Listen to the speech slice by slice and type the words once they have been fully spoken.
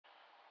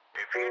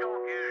if you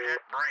don't use that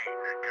brain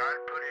that God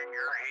put in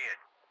your head,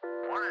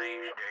 one of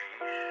these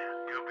days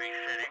you'll be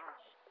sitting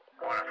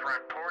on a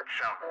front porch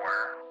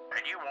somewhere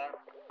and you won't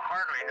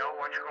hardly know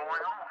what's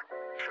going on.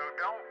 So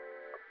don't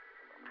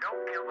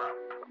give up.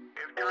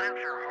 If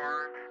times are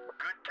hard,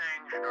 good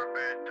things or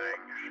bad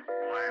things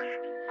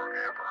last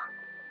forever.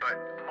 But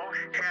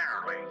most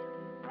generally,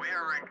 we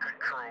are in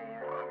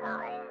control of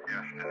our own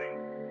destiny.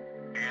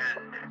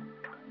 And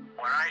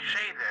when I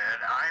say that,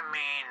 I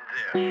mean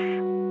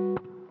this.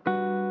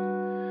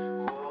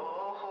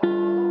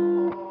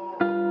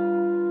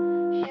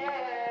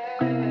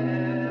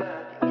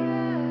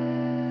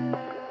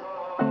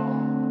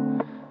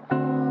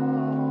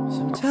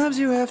 Sometimes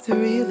you have to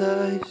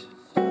realize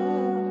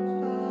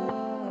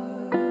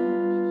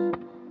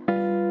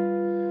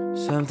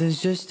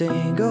something's just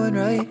ain't going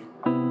right.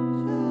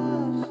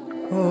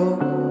 Oh,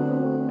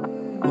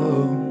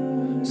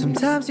 oh.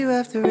 Sometimes you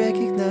have to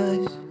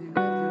recognize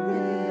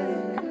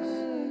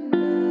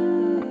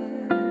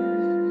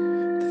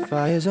the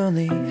fire's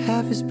only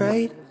half as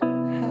bright.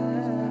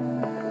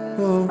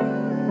 Oh,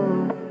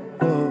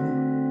 oh.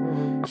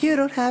 You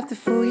don't have to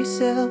fool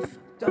yourself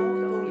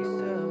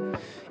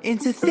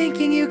into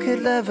thinking you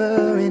could love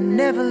her and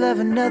never love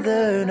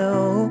another.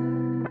 No,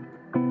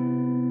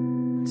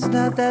 it's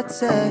not that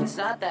sad. It's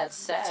not that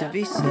sad to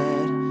be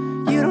sad.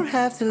 You don't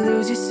have to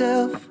lose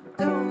yourself.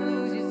 Don't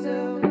lose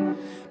yourself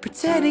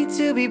pretending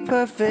to be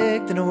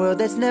perfect in a world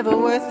that's never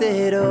worth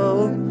it.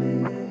 Oh,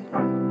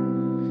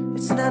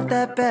 it's not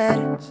that bad.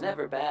 It's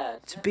never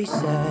bad to be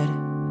sad.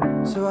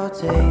 So I'll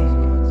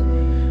take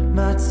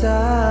my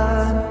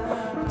time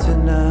to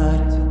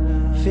not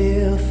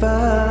feel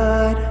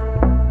fine.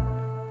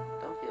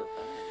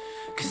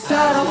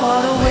 I don't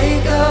wanna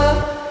wake up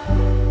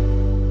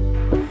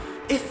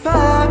if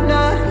I'm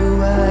not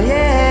who I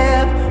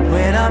am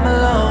when I'm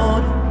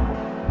alone.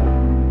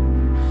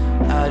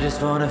 I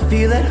just wanna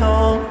feel at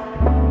home.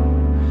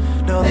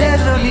 No,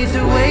 there's no need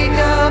to wake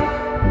up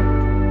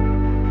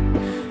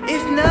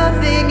if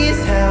nothing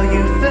is how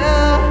you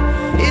felt.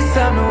 It's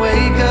time to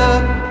wake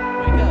up.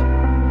 Wake up.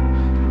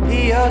 Be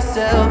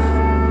yourself,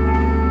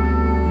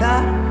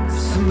 not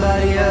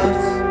somebody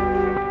else.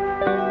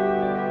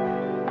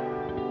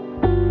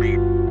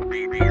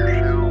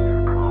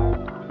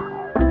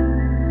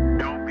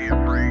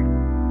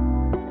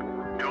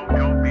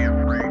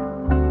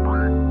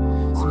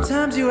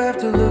 Sometimes you have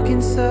to look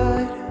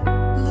inside,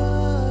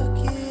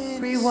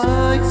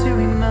 rewind to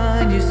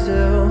remind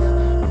yourself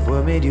of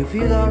what made you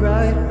feel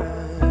alright,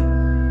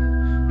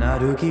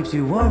 not who keeps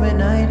you warm at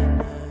night.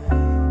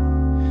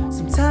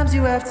 Sometimes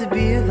you have to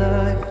be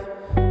alive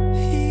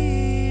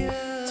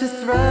to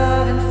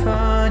thrive and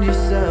find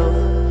yourself.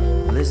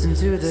 Listen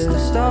to the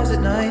stars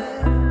at night.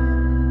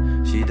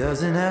 She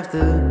doesn't have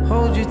to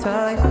hold you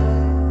tight.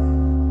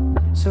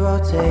 So I'll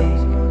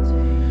take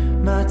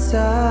my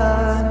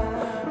time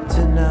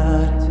to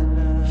not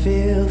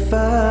feel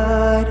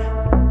fine.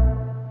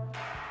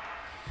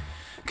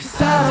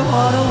 'Cause I don't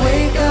wanna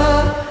wake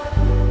up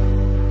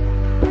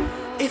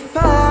if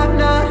I'm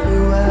not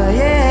who I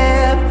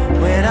am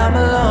when I'm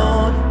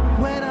alone.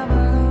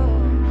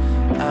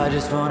 I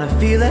just wanna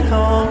feel at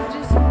home.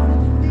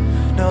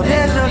 No,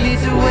 there's no need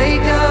to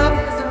wake up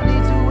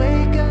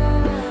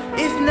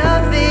if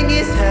nothing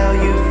is how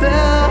you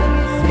felt.